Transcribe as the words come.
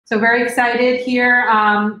So very excited here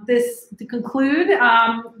to conclude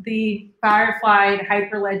the FireFly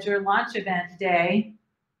Hyperledger launch event day.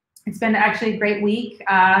 It's been actually a great week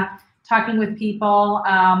talking with people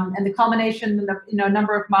and the culmination of a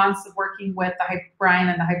number of months of working with Brian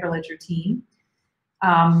and the Hyperledger team.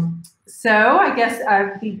 So I guess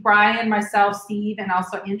Brian, myself, Steve, and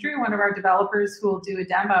also Andrew, one of our developers, who will do a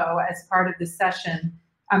demo as part of this session.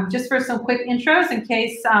 Just for some quick intros, in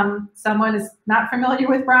case someone is not familiar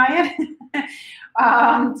with Brian,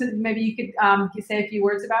 so maybe you could say a few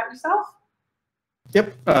words about yourself.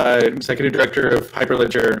 Yep, Executive Director of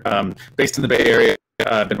Hyperledger, based in the Bay Area.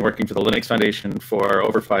 I've been working for the Linux Foundation for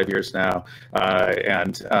over 5 years now,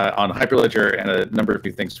 and on Hyperledger and a number of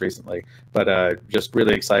new things recently. But just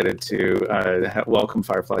really excited to welcome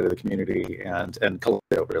FireFly to the community and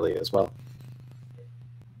Kaleido really as well.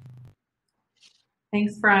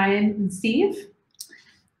 Thanks, Brian. And Steve?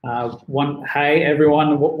 Hi,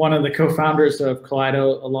 everyone. One of the co-founders of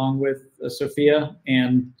Kaleido, along with Sophia.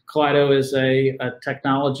 And Kaleido is a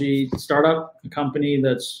technology startup, a company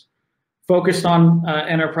that's focused on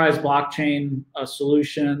enterprise blockchain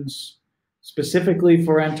solutions, specifically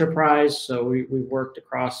for enterprise. So we worked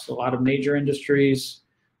across a lot of major industries,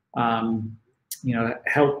 helping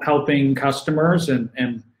customers.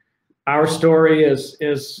 And our story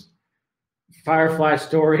is FireFly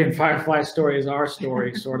story, and FireFly story is our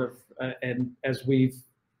story, sort of. And as we've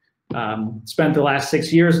spent the last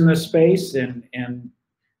 6 years in this space, and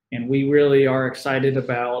we really are excited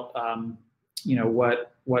about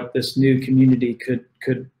what this new community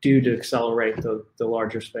could do to accelerate the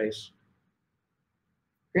larger space.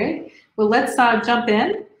 Great. Well, let's jump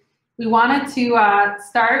in. We wanted to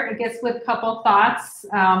start, I guess, with a couple thoughts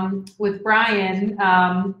with Brian.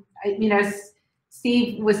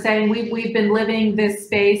 Steve was saying we've been living this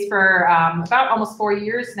space for about almost 4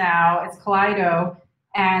 years now as Kaleido,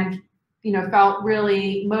 and felt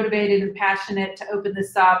really motivated and passionate to open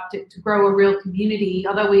this up, to grow a real community.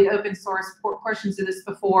 Although we'd open source portions of this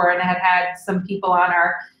before and had some people on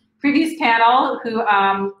our previous panel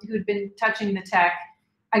who'd been touching the tech,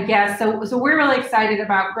 I guess. So we're really excited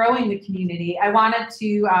about growing the community. I wanted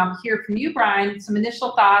to hear from you, Brian, some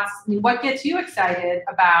initial thoughts. I mean, what gets you excited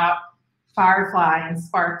about FireFly and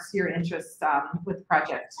sparks your interest with the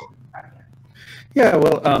project? Yeah,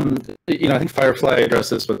 well, I think FireFly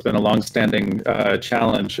addresses what's been a long-standing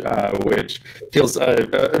challenge, which feels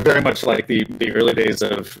very much like the early days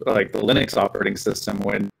of like the Linux operating system,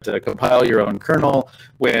 when to compile your own kernel,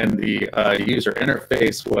 when the user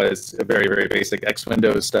interface was very, very basic X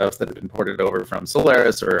Windows stuff that had been ported over from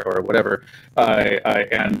Solaris or whatever,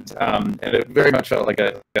 and it very much felt like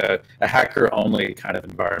a hacker-only kind of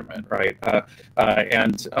environment, right?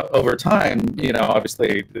 And over time,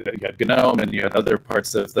 obviously you had GNOME and you had other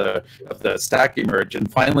parts of the stack emerge,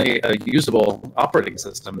 and finally a usable operating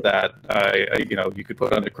system that you could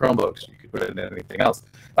put onto Chromebooks, you could put it in anything else,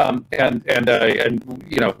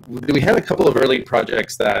 we had a couple of early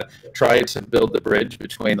projects that tried to build the bridge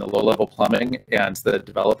between the low-level plumbing and the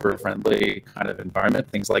developer-friendly kind of environment,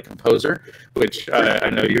 things like Composer, which I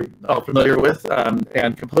know you're all familiar with,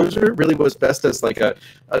 and Composer really was best as like a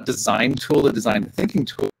design tool, a design thinking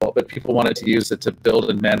tool, but people wanted to use it to build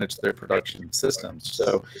and manage their production systems.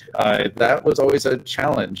 So that was always a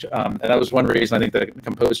challenge, and that was one reason I think the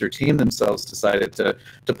Composer team themselves decided to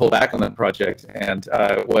pull back on the project, and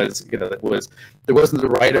there wasn't the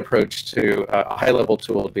right approach to a high-level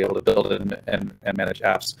tool to be able to build and manage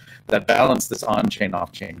apps that balance this on-chain,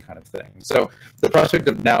 off-chain kind of thing. So the prospect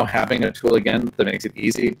of now having a tool again that makes it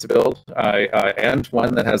easy to build, and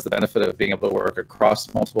one that has the benefit of being able to work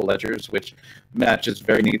across multiple ledgers, which matches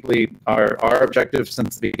very neatly our objective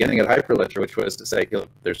since the beginning at Hyperledger, which was to say,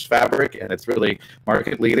 there's Fabric, and it's really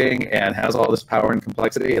market-leading and has all this power and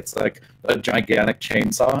complexity. It's like a gigantic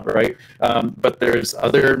chainsaw, right? But there's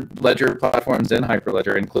other ledger platforms in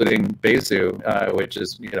Hyperledger, including Bezu, which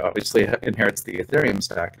is obviously inherits the Ethereum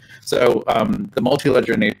stack. So the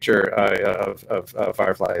multi-ledger nature of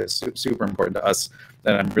FireFly is super important to us,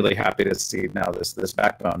 and I'm really happy to see now this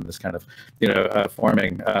backbone, this kind of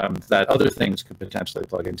forming that other things could potentially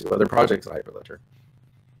plug into other projects at Hyperledger.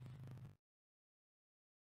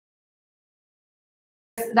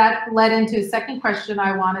 That led into a second question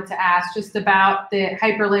I wanted to ask, just about the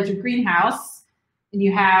Hyperledger greenhouse. And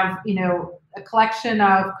you have, a collection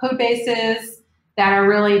of code bases that are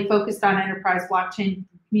really focused on enterprise blockchain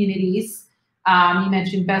communities. You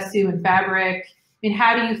mentioned Besu and Fabric. I mean,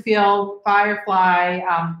 how do you feel FireFly,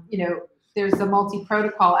 there's a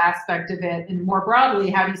multi-protocol aspect of it, and more broadly,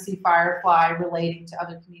 how do you see FireFly relating to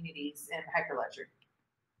other communities in Hyperledger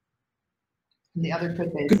and the other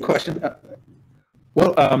code bases? Good question.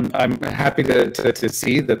 Well, I'm happy to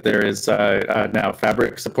see that there is now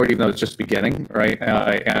Fabric support, even though it's just beginning, right?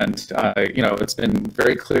 You know, it's been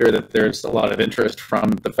very clear that there's a lot of interest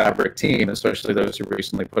from the Fabric team, especially those who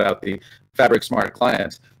recently put out the Fabric Smart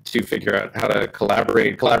Client, to figure out how to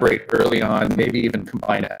collaborate early on, maybe even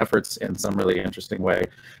combine efforts in some really interesting way,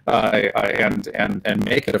 and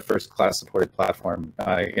make it a first-class supported platform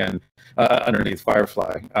underneath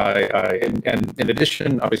FireFly. And in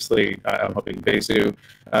addition, obviously, I'm hoping Bezu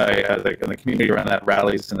and the community around that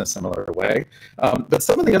rallies in a similar way. But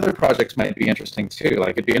some of the other projects might be interesting too.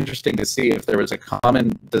 Like, it'd be interesting to see if there was a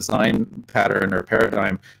common design pattern or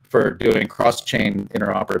paradigm for doing cross-chain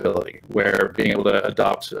interoperability, where being able to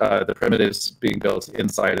adopt the primitives being built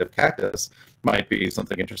inside of Cactus might be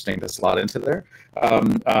something interesting to slot into there.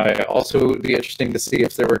 Also, would be interesting to see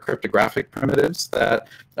if there were cryptographic primitives that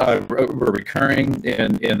were recurring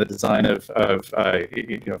in the design of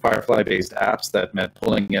you know, FireFly-based apps that meant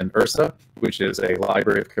pulling in Ursa, which is a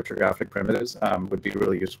library of cryptographic primitives, would be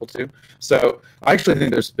really useful too. So I actually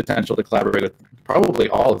think there's potential to collaborate with probably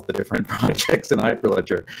all of the different projects in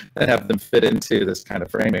Hyperledger and have them fit into this kind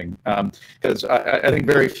of framing. Because I think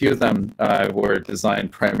very few of them were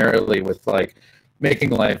designed primarily with like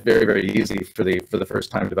making life very, very easy for the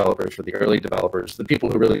first-time developers, for the early developers, the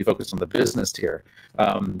people who really focus on the business tier.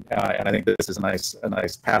 And I think this is a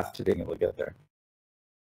nice path to being able to get there.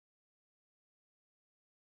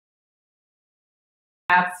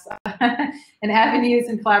 And avenues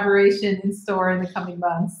and collaboration in store in the coming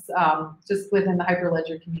months, just within the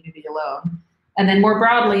Hyperledger community alone. And then more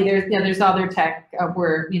broadly, there's other tech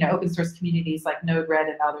where, you know, open source communities like Node-RED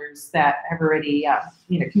and others that have already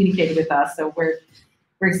you know, communicated with us. So we're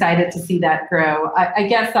excited to see that grow. I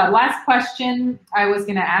guess last question I was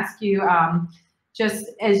going to ask you, just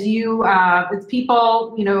as you as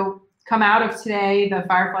people, you know, come out of today, the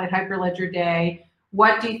FireFly Hyperledger Day,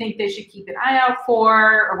 what do you think they should keep an eye out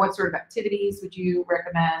for, or what sort of activities would you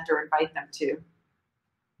recommend or invite them to?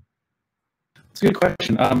 It's a good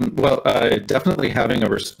question. Well, definitely having a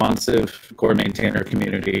responsive core maintainer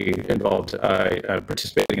community involved,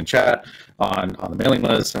 participating in chat, on the mailing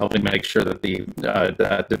list, helping make sure that the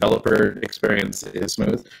that developer experience is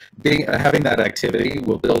smooth. Having that activity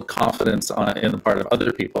will build confidence in the part of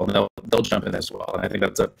other people, and they'll jump in as well. And I think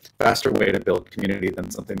that's a faster way to build community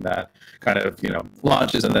than something that kind of, you know,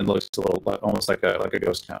 launches and then looks a little almost like a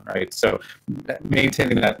ghost town, right? So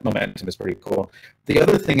maintaining that momentum is pretty cool. The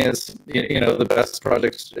other thing is, you know, the best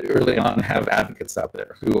projects early on have advocates out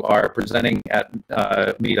there who are presenting at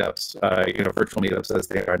meetups, you know, virtual meetups as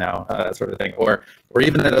they are now, sort of thing, or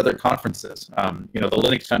even at other conferences. You know, the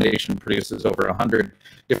Linux Foundation produces over 100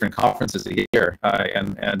 different conferences a year,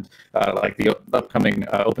 and like the upcoming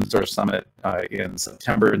Open Source Summit in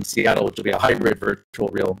September in Seattle, which will be a hybrid virtual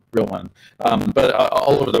real one. But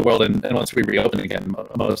all over the world, and once we reopen again,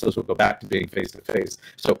 most of those will go back to being face-to-face.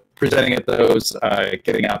 So presenting at those,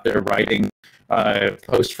 getting out there, writing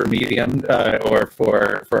posts for Medium or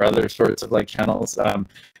for other sorts of like channels,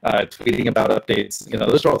 tweeting about updates. You know,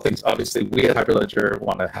 those are all things obviously we at Hyperledger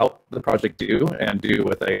want to help the project do, and do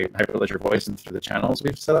with a Hyperledger voice and through the channels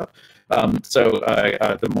we've set up. So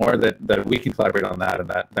the more that we can collaborate on that and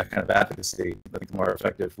that kind of advocacy, I think the more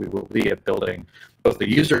effective we will be at building both the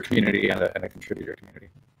user community and a contributor community.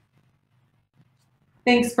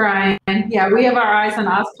 Thanks, Brian. Yeah, we have our eyes on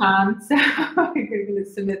OSCON, so we're going to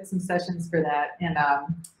submit some sessions for that. And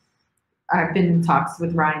I've been in talks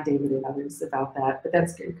with Ryan, David, and others about that, but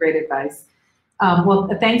that's great advice. Well,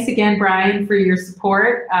 thanks again, Brian, for your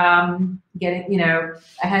support, getting, you know,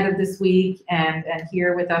 ahead of this week and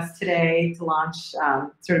here with us today to launch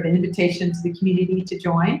sort of an invitation to the community to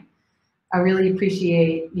join. I really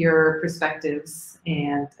appreciate your perspectives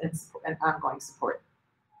and ongoing support.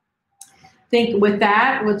 I think with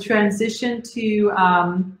that, we'll transition to,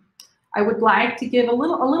 I would like to give a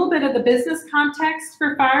little bit of the business context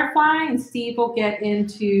for FireFly, and Steve will get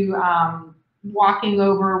into walking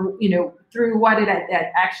over, you know, through what it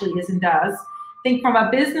actually is and does. I think from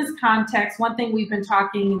a business context, one thing we've been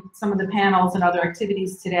talking, some of the panels and other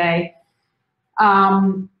activities today, you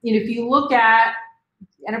know, if you look at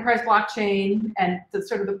enterprise blockchain and the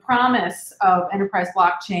sort of the promise of enterprise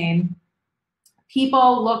blockchain,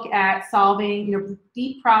 people look at solving, you know,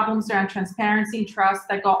 deep problems around transparency and trust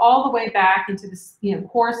that go all the way back into the, you know,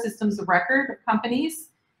 core systems of record of companies.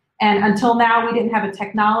 And until now, we didn't have a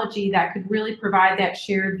technology that could really provide that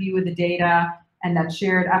shared view of the data and that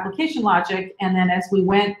shared application logic. And then as we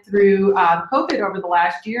went through COVID over the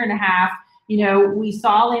last year and a half, you know, we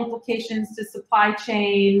saw the implications to supply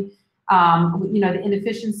chain, the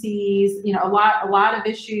inefficiencies, a lot of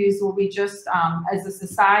issues where we just, as a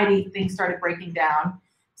society, things started breaking down.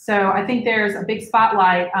 So I think there's a big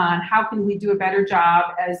spotlight on how can we do a better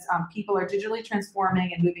job as people are digitally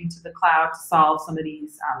transforming and moving to the cloud to solve some of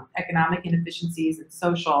these economic inefficiencies and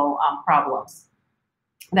social problems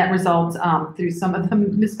that result through some of the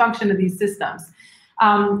misfunction of these systems.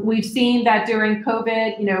 We've seen that during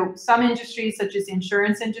COVID, some industries, such as the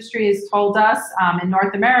insurance industry, has told us in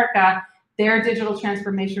North America, their digital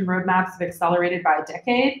transformation roadmaps have accelerated by a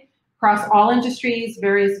decade. Across all industries,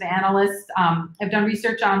 various analysts have done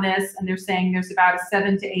research on this, and they're saying there's about a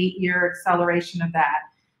 7 to 8 year acceleration of that.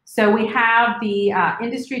 So we have the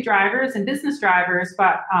industry drivers and business drivers,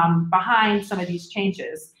 but behind some of these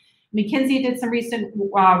changes. McKinsey did some recent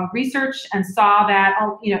research and saw that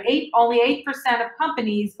only 8% of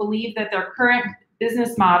companies believe that their current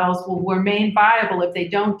business models will remain viable if they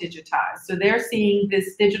don't digitize. So they're seeing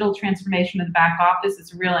this digital transformation of the back office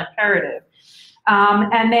as a real imperative.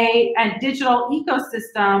 And digital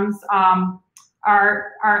ecosystems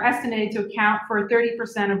are estimated to account for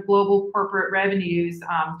 30% of global corporate revenues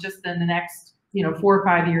just in the next 4 or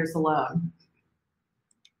 5 years alone.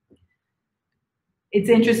 It's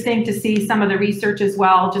interesting to see some of the research as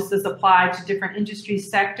well, just as applied to different industry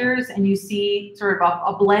sectors, and you see sort of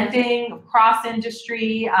a blending of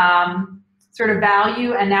cross-industry sort of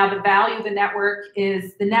value, and now the value of the network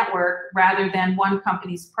is the network rather than one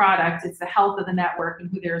company's product. It's the health of the network and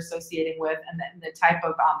who they're associating with, and the type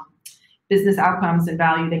of business outcomes and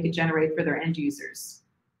value they could generate for their end users.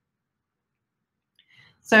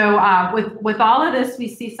 So with all of this, we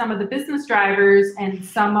see some of the business drivers and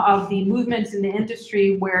some of the movements in the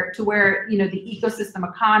industry where the ecosystem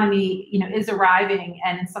economy is arriving,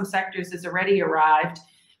 and in some sectors has already arrived.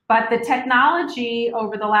 But the technology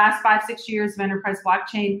over the last 5-6 years of enterprise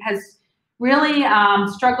blockchain has really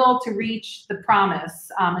struggled to reach the promise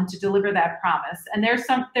and to deliver that promise. And there's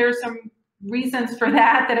some reasons for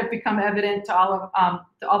that have become evident to all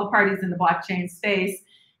the parties in the blockchain space.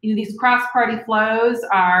 These cross-party flows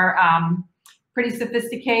are pretty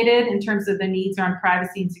sophisticated in terms of the needs around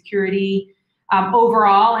privacy and security.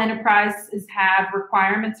 Overall, enterprises have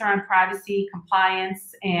requirements around privacy,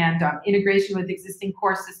 compliance, and integration with existing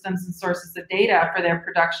core systems and sources of data for their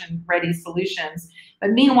production-ready solutions.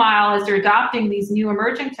 But meanwhile, as they're adopting these new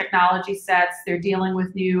emerging technology sets, they're dealing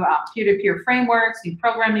with new peer-to-peer frameworks, new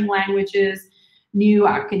programming languages, new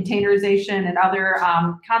containerization and other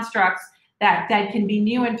constructs that can be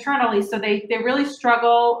new internally. So they really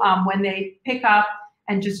struggle when they pick up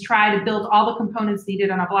and just try to build all the components needed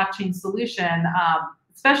on a blockchain solution,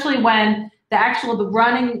 especially when the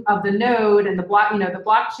running of the node and the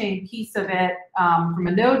blockchain piece of it from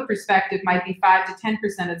a node perspective might be 5 to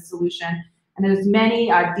 10% of the solution, and there's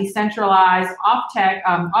many decentralized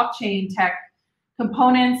off-chain tech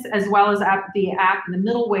components as well as the app and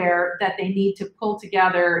the middleware that they need to pull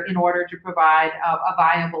together in order to provide a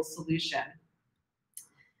viable solution.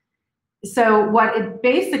 So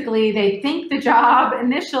basically, they think the job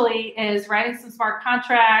initially is writing some smart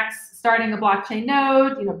contracts, starting a blockchain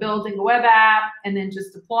node, building a web app, and then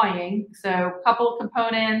just deploying. So a couple of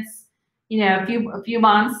components, a few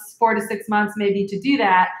months, 4 to 6 months maybe to do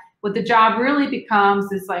that. What the job really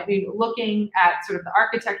becomes is like looking at sort of the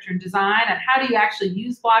architecture and design and how do you actually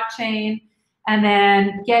use blockchain, and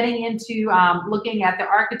then getting into looking at the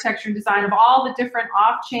architecture and design of all the different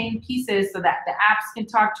off-chain pieces so that the apps can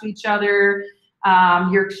talk to each other.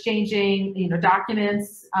 You're exchanging,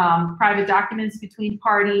 documents, private documents between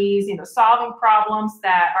parties, solving problems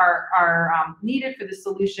that are needed for the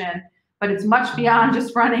solution, but it's much beyond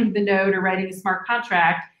just running the node or writing a smart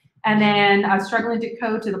contract. And then struggling to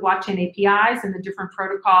code to the blockchain APIs and the different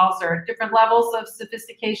protocols or different levels of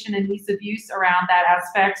sophistication and ease of use around that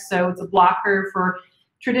aspect. So it's a blocker for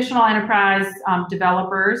traditional enterprise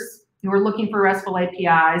developers who are looking for RESTful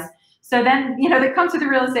APIs. So then, they come to the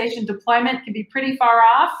realization deployment can be pretty far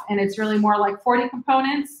off, and it's really more like 40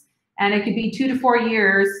 components. And it could be 2 to 4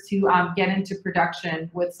 years to get into production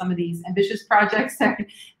with some of these ambitious projects that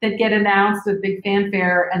get announced with big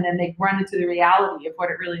fanfare, and then they run into the reality of what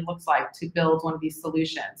it really looks like to build one of these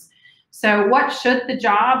solutions. So what should the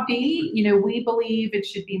job be? We believe it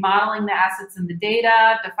should be modeling the assets and the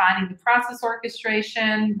data, defining the process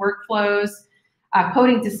orchestration, workflows,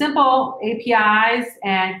 coding to simple APIs,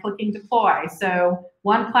 and clicking deploy. So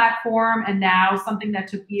one platform, and now something that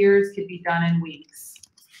took years could be done in weeks.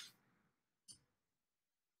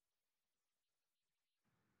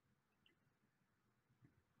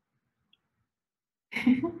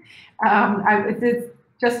 It's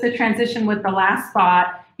just the transition with the last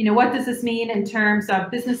thought. What does this mean in terms of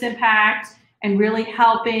business impact? and really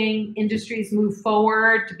helping industries move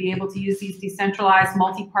forward to be able to use these decentralized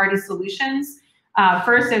multi-party solutions.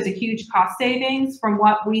 First, there's a huge cost savings from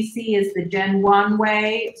what we see as the Gen 1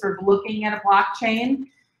 way, sort of looking at a blockchain,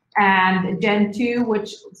 and Gen 2,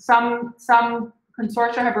 which some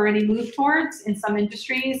consortia have already moved towards in some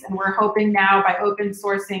industries, and we're hoping now by open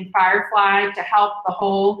sourcing FireFly to help the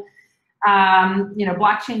whole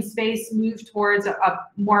blockchain space move towards a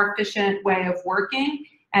more efficient way of working.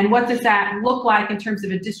 And what does that look like in terms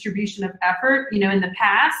of a distribution of effort? In the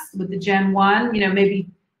past with the Gen 1, maybe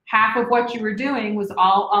half of what you were doing was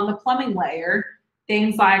all on the plumbing layer.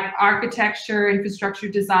 Things like architecture, infrastructure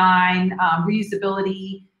design,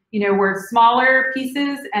 reusability, were smaller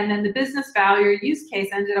pieces, and then the business value or use case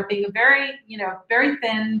ended up being a very, very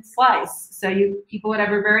thin slice. So people would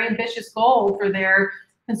have a very ambitious goal for their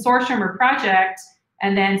consortium or project,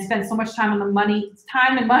 and then spend so much time and money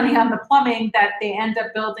on the plumbing that they end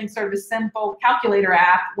up building sort of a simple calculator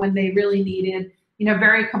app when they really needed,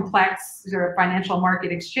 very complex sort of financial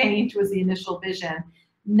market exchange was the initial vision.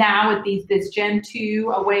 Now with this Gen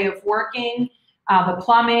 2, a way of working, the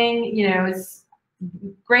plumbing, is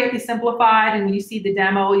greatly simplified, and when you see the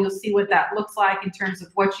demo, you'll see what that looks like in terms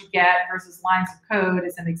of what you get versus lines of code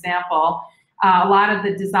as an example. A lot of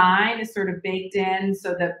the design is sort of baked in,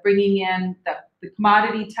 so that bringing in the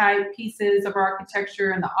commodity type pieces of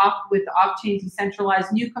architecture and with the off-chain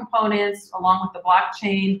decentralized new components along with the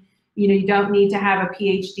blockchain, you don't need to have a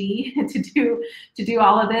PhD to do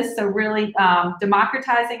all of this. So really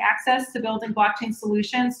democratizing access to building blockchain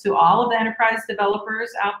solutions to all of the enterprise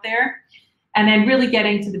developers out there, and then really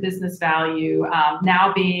getting to the business value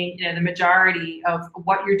now being the majority of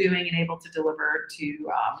what you're doing and able to deliver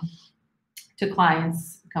to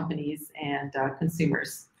clients, companies, and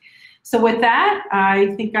consumers. So with that,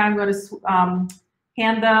 I think I'm going to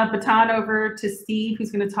hand the baton over to Steve,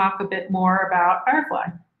 who's going to talk a bit more about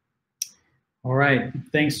FireFly. All right,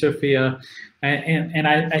 thanks, Sophia. And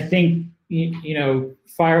I think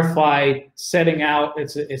FireFly setting out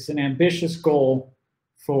it's an ambitious goal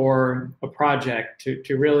for a project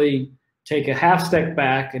to really take a half step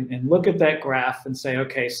back and look at that graph and say,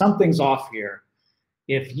 okay, something's off here.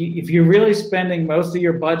 If you're really spending most of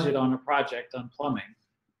your budget on a project on plumbing,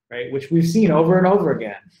 right, which we've seen over and over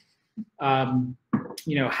again,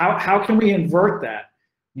 how can we invert that?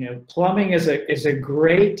 Plumbing is a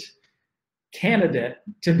great candidate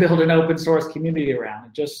to build an open source community around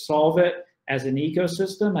and just solve it as an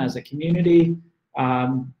ecosystem, as a community,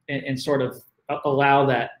 and sort of allow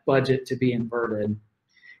that budget to be inverted.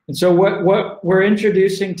 And so what we're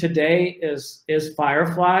introducing today is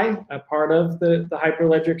FireFly, a part of the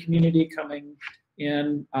Hyperledger community coming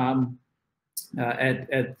in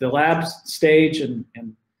at the labs stage and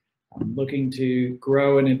looking to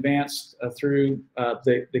grow and advance through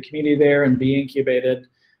the community there and be incubated,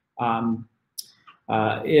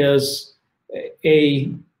 is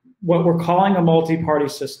what we're calling a multi-party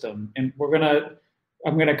system. And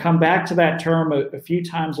I'm gonna come back to that term a few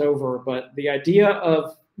times over, but the idea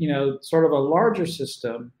of sort of a larger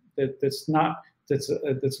system that's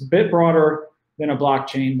a bit broader than a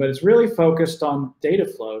blockchain, but it's really focused on data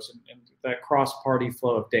flows and that cross-party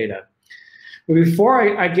flow of data. But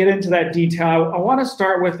before I get into that detail, I want to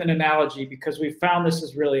start with an analogy because we found this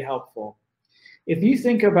is really helpful. If you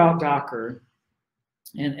think about Docker,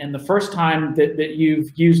 and the first time that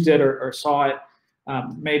you've used it or saw it,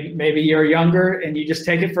 maybe you're younger and you just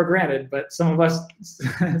take it for granted, but some of us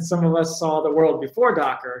saw the world before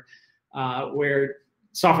Docker, where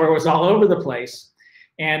software was all over the place,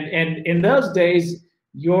 and in those days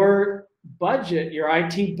your budget, your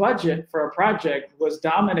IT budget for a project was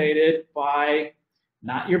dominated by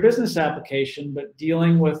not your business application, but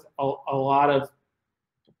dealing with a lot of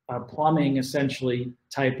plumbing essentially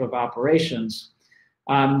type of operations.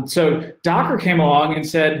 So Docker came along and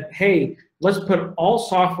said, hey, let's put all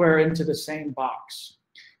software into the same box.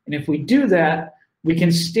 And if we do that, we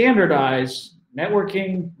can standardize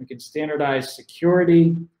networking, we can standardize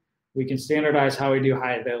security, we can standardize how we do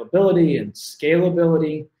high availability and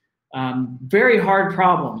scalability. Very hard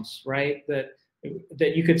problems, right,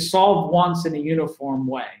 that you could solve once in a uniform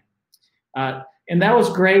way. And that was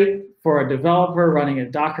great for a developer running a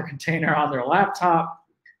Docker container on their laptop.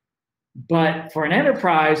 But for an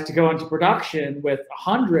enterprise to go into production with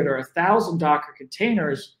 100 or 1,000 Docker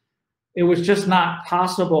containers, it was just not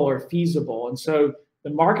possible or feasible. And so the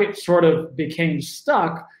market sort of became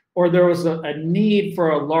stuck, or there was a need for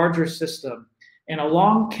a larger system. And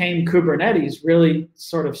along came Kubernetes, really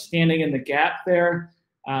sort of standing in the gap there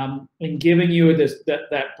and giving you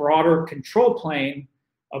that broader control plane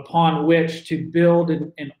upon which to build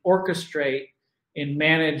and orchestrate and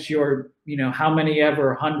manage your, how many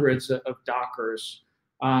ever hundreds of Dockers.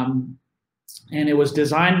 And it was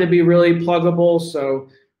designed to be really pluggable. So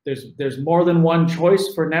there's more than one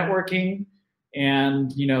choice for networking.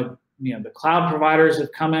 And, the cloud providers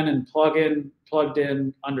have come in and plugged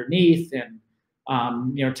in underneath, and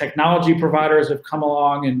technology providers have come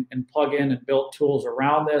along and plug in and built tools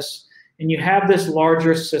around this. And you have this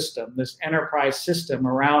larger system, this enterprise system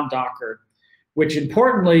around Docker, which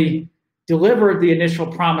importantly delivered the initial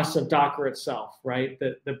promise of Docker itself, right?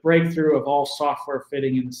 The breakthrough of all software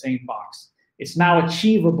fitting in the same box. It's now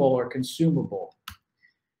achievable or consumable.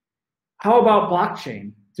 How about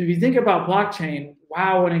blockchain? So if you think about blockchain,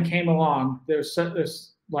 wow, when it came along, there's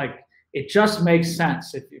like, it just makes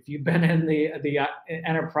sense if you've been in the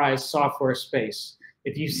enterprise software space.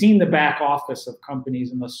 If you've seen the back office of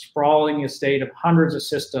companies and the sprawling estate of hundreds of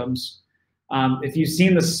systems, if you've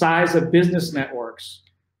seen the size of business networks,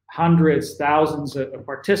 hundreds, thousands of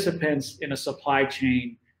participants in a supply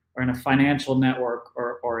chain or in a financial network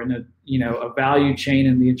or in a value chain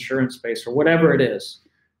in the insurance space or whatever it is,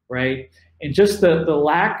 right? And just the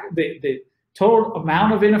total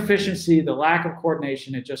amount of inefficiency, the lack of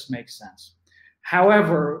coordination, it just makes sense.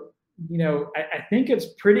 However, I think it's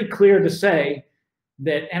pretty clear to say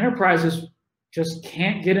that enterprises just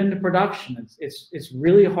can't get into production. It's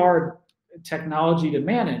really hard technology to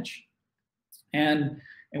manage. And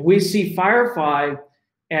we see FireFly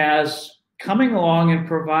as coming along and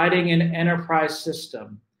providing an enterprise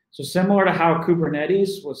system. So similar to how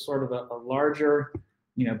Kubernetes was sort of a larger,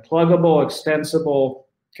 pluggable, extensible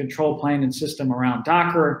control plane and system around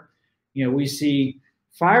Docker, we see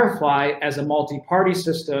FireFly as a multi-party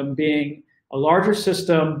system being a larger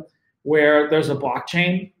system where there's a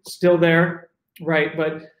blockchain still there, right?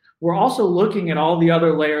 But we're also looking at all the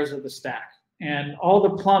other layers of the stack and all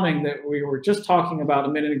the plumbing that we were just talking about a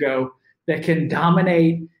minute ago that can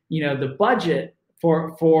dominate, the budget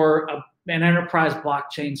for an enterprise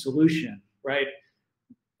blockchain solution, right?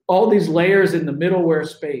 All these layers in the middleware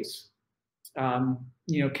space,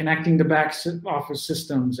 connecting to back office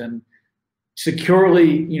systems and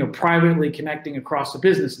securely, privately connecting across the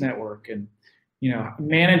business network, and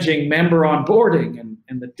managing member onboarding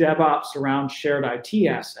and the DevOps around shared IT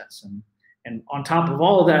assets, and on top of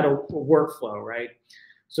all of that, a workflow, right?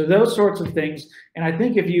 So those sorts of things. And I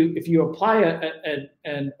think if you apply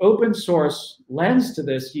an open source lens to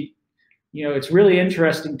this, it's really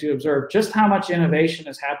interesting to observe just how much innovation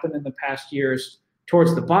has happened in the past years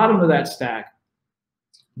towards the bottom of that stack.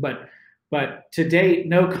 But to date,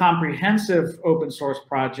 no comprehensive open source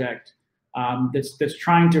project that's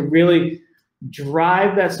trying to really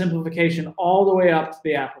drive that simplification all the way up to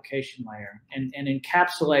the application layer and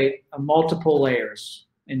encapsulate multiple layers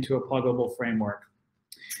into a pluggable framework.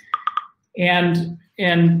 And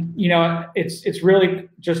it's really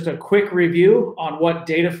just a quick review on what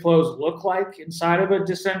data flows look like inside of a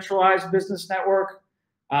decentralized business network,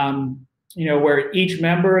 where each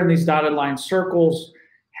member in these dotted line circles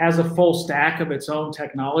has a full stack of its own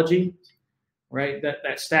technology, right?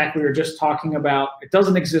 That stack we were just talking about, it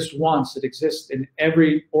doesn't exist once, it exists in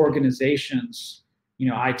every organization's,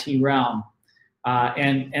 IT realm.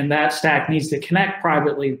 And that stack needs to connect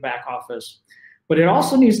privately back office, but it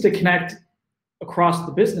also needs to connect across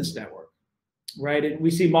the business network, right? And we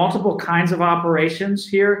see multiple kinds of operations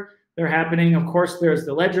here. They're happening. Of course, there's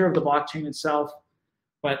the ledger of the blockchain itself,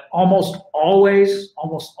 but almost always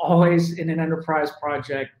in an enterprise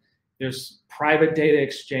project, there's private data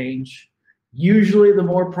exchange. Usually the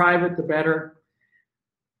more private, the better.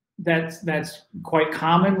 That's quite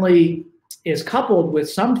commonly is coupled with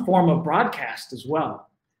some form of broadcast as well.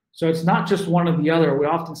 So it's not just one or the other. We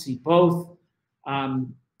often see both.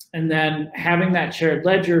 And then having that shared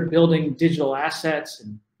ledger, building digital assets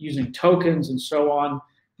and using tokens and so on,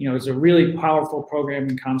 is a really powerful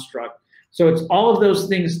programming construct. So it's all of those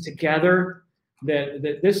things together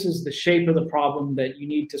that this is the shape of the problem that you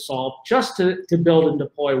need to solve just to build and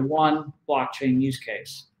deploy one blockchain use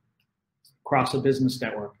case across a business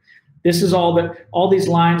network. This is all these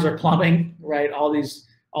lines are plumbing, right? All these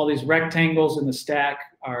rectangles in the stack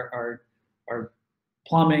are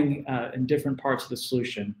plumbing in different parts of the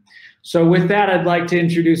solution. So with that, I'd like to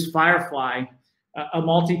introduce FireFly, a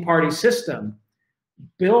multi-party system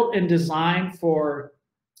built and designed for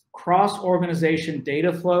cross-organization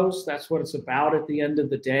data flows. That's what it's about at the end of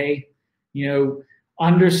the day.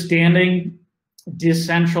 Understanding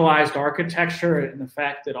decentralized architecture and the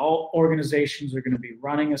fact that all organizations are going to be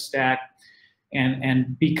running a stack.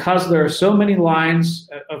 And because there are so many lines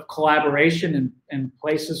of collaboration and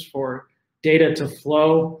places for data to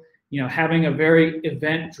flow, having a very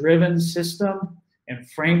event-driven system and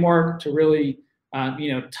framework to really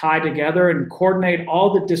tie together and coordinate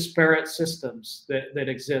all the disparate systems that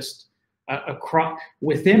exist across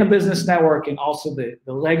within a business network, and also the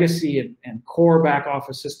legacy and core back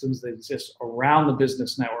office systems that exist around the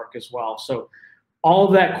business network as well. So all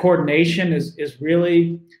of that coordination is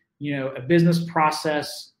really, a business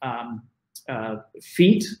process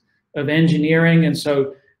feat of engineering. And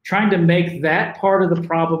so trying to make that part of the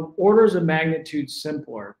problem orders of magnitude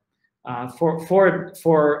simpler for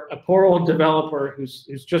a poor old developer who's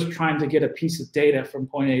just trying to get a piece of data from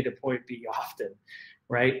point A to point B often,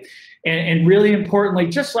 right? And really importantly,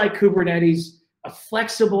 just like Kubernetes, a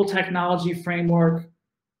flexible technology framework,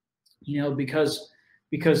 because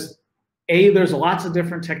A, there's lots of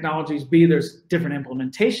different technologies, B, there's different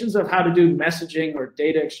implementations of how to do messaging or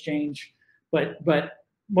data exchange, but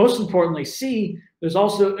most importantly, C, there's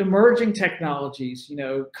also emerging technologies,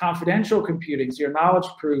 confidential computing, zero knowledge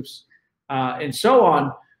proofs, and so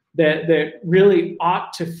on, that really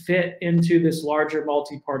ought to fit into this larger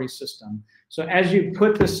multi-party system. So as you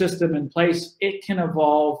put the system in place, it can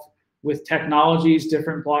evolve with technologies,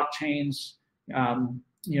 different blockchains,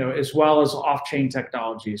 as well as off-chain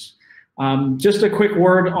technologies. Just a quick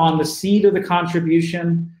word on the seed of the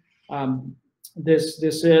contribution. This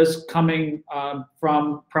is coming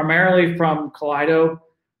primarily from Kaleido,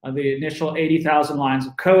 the initial 80,000 lines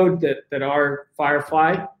of code that are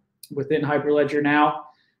FireFly within Hyperledger now.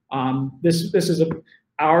 This is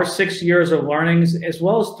our 6 years of learnings as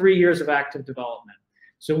well as 3 years of active development.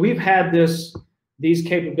 So we've had these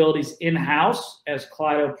capabilities in-house as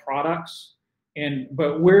Kaleido products,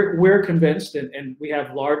 but we're convinced, and we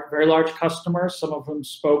have very large customers, some of whom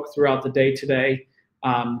spoke throughout the day today,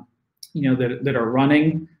 that are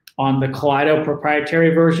running on the Kaleido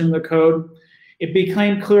proprietary version of the code. It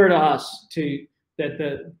became clear to us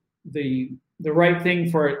that the right thing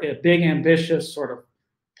for a big, ambitious sort of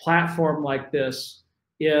platform like this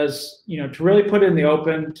is, to really put it in the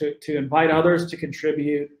open, to invite others to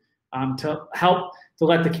contribute, to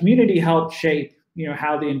let the community help shape,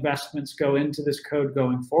 how the investments go into this code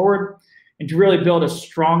going forward, and to really build a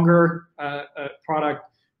stronger product.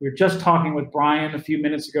 We were just talking with Brian a few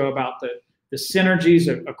minutes ago about the synergies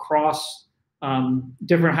across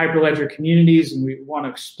different Hyperledger communities, and we want to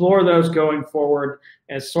explore those going forward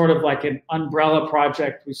as sort of like an umbrella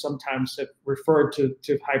project. We sometimes have referred to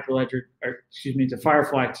Hyperledger, or excuse me, to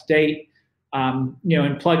FireFly to date,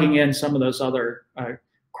 and plugging in some of those other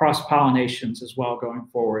cross-pollinations as well going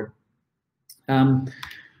forward.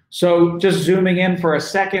 So just zooming in for a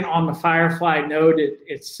second on the FireFly node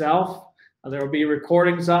itself, there will be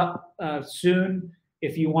recordings up soon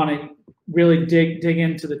if you want to really dig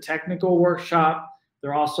into the technical workshop.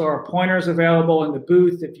 There also are pointers available in the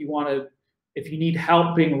booth if you need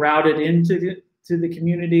help being routed into the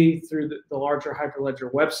community through the larger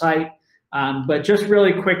Hyperledger website. But just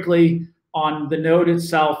really quickly on the node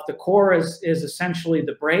itself, the core is essentially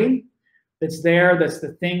the brain that's there. That's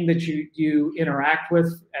the thing that you interact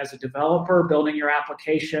with as a developer building your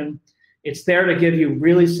application. It's there to give you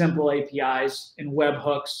really simple APIs and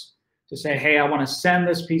webhooks to say, hey, I want to send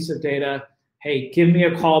this piece of data. Hey, give me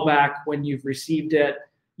a callback when you've received it.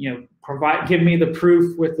 Give me the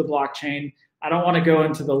proof with the blockchain. I don't want to go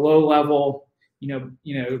into the low level,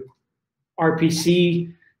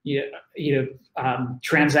 RPC,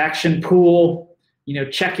 transaction pool,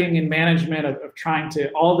 checking and management of trying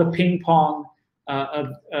to all the ping pong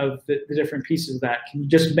of the different pieces of that. Can you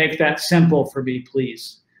just make that simple for me,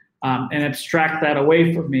 please? And abstract that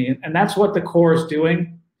away from me. And that's what the core is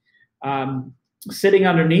doing. Sitting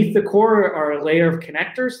underneath the core are a layer of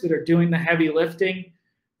connectors that are doing the heavy lifting,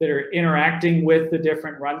 that are interacting with the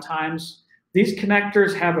different runtimes. These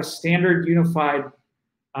connectors have a standard unified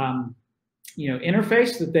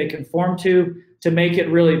interface that they conform to make it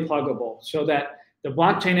really pluggable, so that the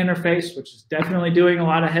blockchain interface, which is definitely doing a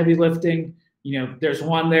lot of heavy lifting, there's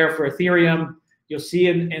one there for Ethereum. You'll see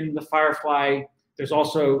in the FireFly, there's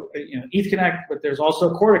also ETHConnect, but there's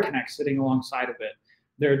also CordaConnect sitting alongside of it.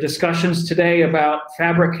 There are discussions today about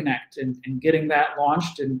Fabric Connect and getting that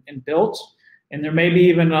launched and built. And there may be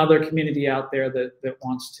even another community out there that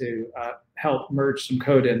wants to help merge some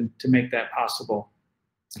code in to make that possible.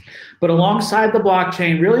 But alongside the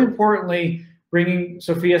blockchain, really importantly, bringing,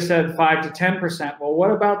 Sophia said 5 to 10%. Well,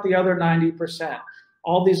 what about the other 90%?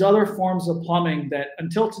 All these other forms of plumbing that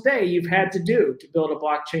until today you've had to do to build a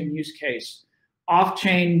blockchain use case.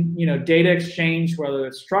 Off-chain, data exchange, whether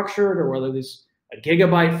it's structured or whether it's a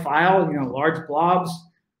gigabyte file, large blobs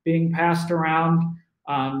being passed around,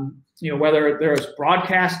 whether there's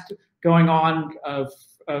broadcast going on of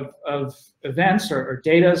events or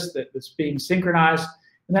data that's being synchronized.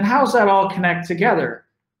 And then how does that all connect together?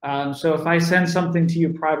 So if I send something to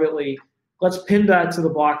you privately, let's pin that to the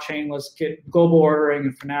blockchain. Let's get global ordering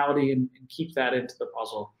and finality and keep that into the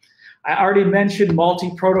puzzle. I already mentioned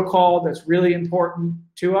multi-protocol. That's really important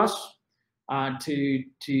to us to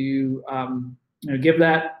give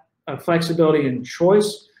that flexibility and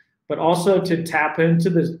choice, but also to tap into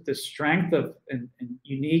the strength of and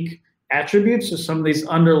unique attributes of some of these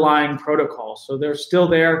underlying protocols. So they're still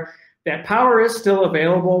there. That power is still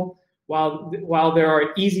available. While there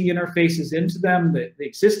are easy interfaces into them, the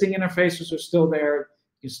existing interfaces are still there.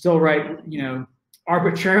 You still write,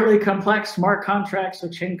 arbitrarily complex smart contracts or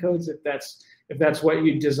chain codes if that's what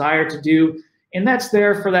you desire to do, and that's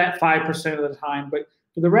there for that 5% of the time. But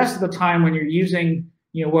for the rest of the time, when you're using,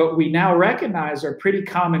 what we now recognize are pretty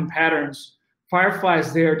common patterns, FireFly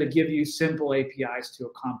is there to give you simple APIs to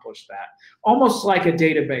accomplish that, almost like a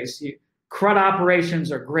database. CRUD operations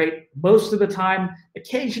are great most of the time.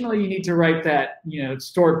 Occasionally, you need to write that,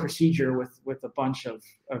 stored procedure with a bunch of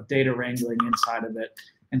data wrangling inside of it.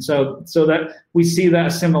 And so that we see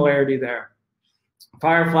that similarity there.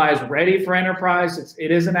 FireFly is ready for enterprise.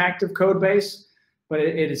 It is an active code base, but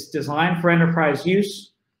it is designed for enterprise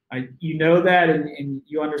use. You know that, and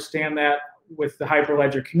you understand that with the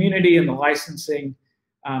Hyperledger community and the licensing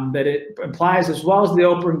that it implies, as well as the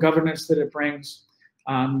open governance that it brings.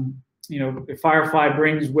 FireFly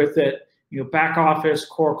brings with it, back office,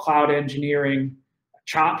 core cloud engineering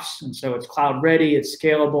chops, and so it's cloud ready, it's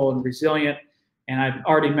scalable and resilient. And I've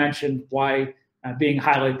already mentioned why being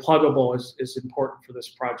highly pluggable is important for this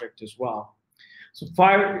project as well. So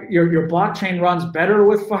your blockchain runs better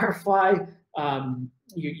with FireFly.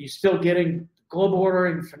 You're still getting global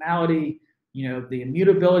ordering, finality, the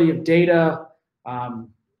immutability of data,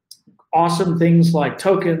 awesome things like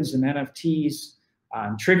tokens and NFTs,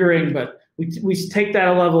 triggering, but we take that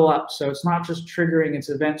a level up. So it's not just triggering, it's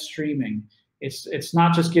event streaming. It's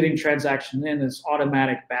not just getting transaction in, it's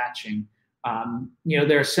automatic batching.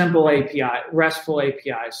 There are simple API, RESTful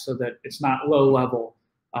APIs, so that it's not low level,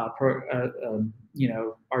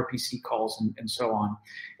 RPC calls and so on.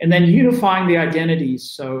 And then unifying the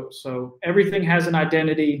identities. So everything has an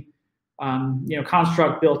identity,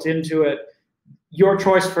 construct built into it. Your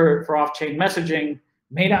choice for off-chain messaging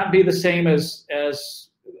may not be the same as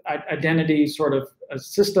identity sort of a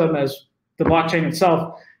system as the blockchain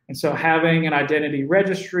itself. And so having an identity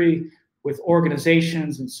registry with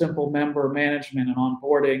organizations and simple member management and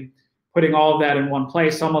onboarding, putting all of that in one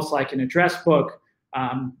place, almost like an address book,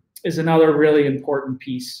 is another really important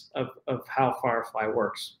piece of how FireFly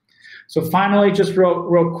works. So finally, just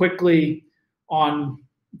real quickly on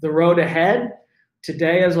the road ahead.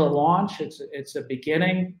 Today as a launch, it's a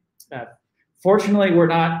beginning. Fortunately, we're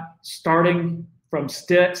not starting from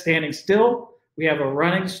standing still. We have a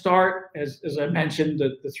running start, as I mentioned,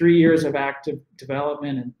 the 3 years of active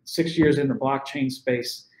development and 6 years in the blockchain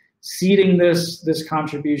space. Seeding this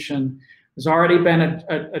contribution has already been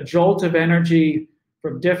a jolt of energy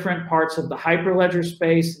from different parts of the Hyperledger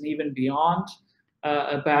space and even beyond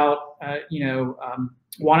about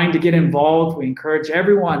wanting to get involved. We encourage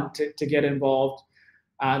everyone to get involved.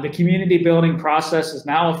 The community building process is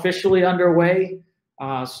now officially underway.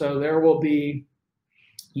 So there will be,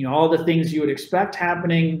 all the things you would expect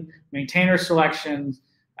happening, maintainer selections,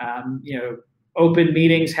 open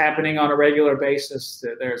meetings happening on a regular basis.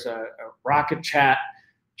 There's a Rocket Chat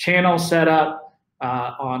channel set up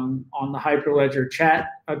on the Hyperledger chat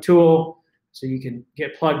tool, so you can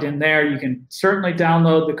get plugged in there. You can certainly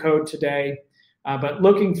download the code today. But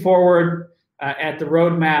looking forward at the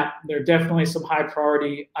roadmap, there are definitely some high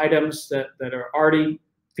priority items that are already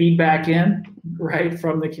feedback in, right,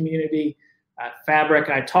 from the community. Fabric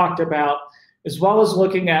I talked about, as well as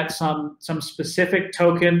looking at some specific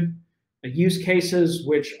token use cases,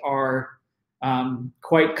 which are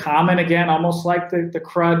quite common, again, almost like the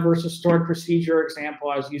CRUD versus stored procedure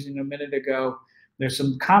example I was using a minute ago. There's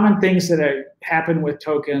some common things that happen with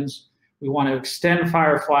tokens. We want to extend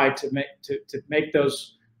FireFly to make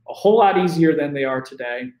those a whole lot easier than they are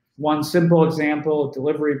today. One simple example,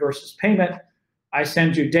 delivery versus payment. I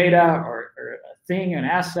send you data or a thing, an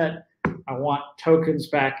asset. I want tokens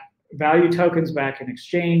back, value tokens back in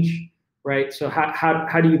exchange, right? So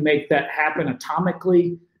how do you make that happen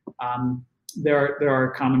atomically? There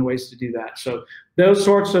are common ways to do that. So those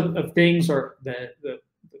sorts of things are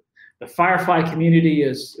the FireFly community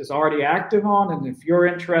is already active on, and if you're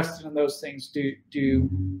interested in those things, do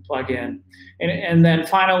plug in. And then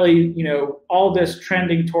finally, all this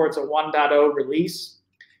trending towards a 1.0 release.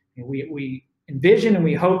 We envision and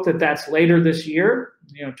we hope that that's later this year,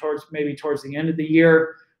 towards the end of the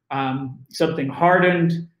year, something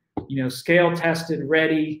hardened, scale tested,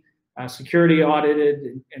 ready, security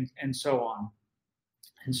audited, and so on.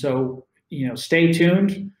 And so, stay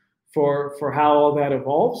tuned for how all that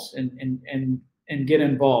evolves and get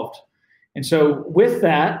involved. And so with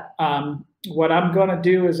that, what I'm going to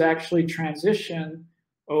do is actually transition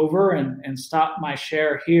over and stop my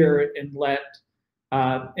share here and let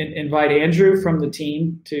invite Andrew from the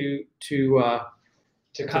team to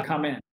come in.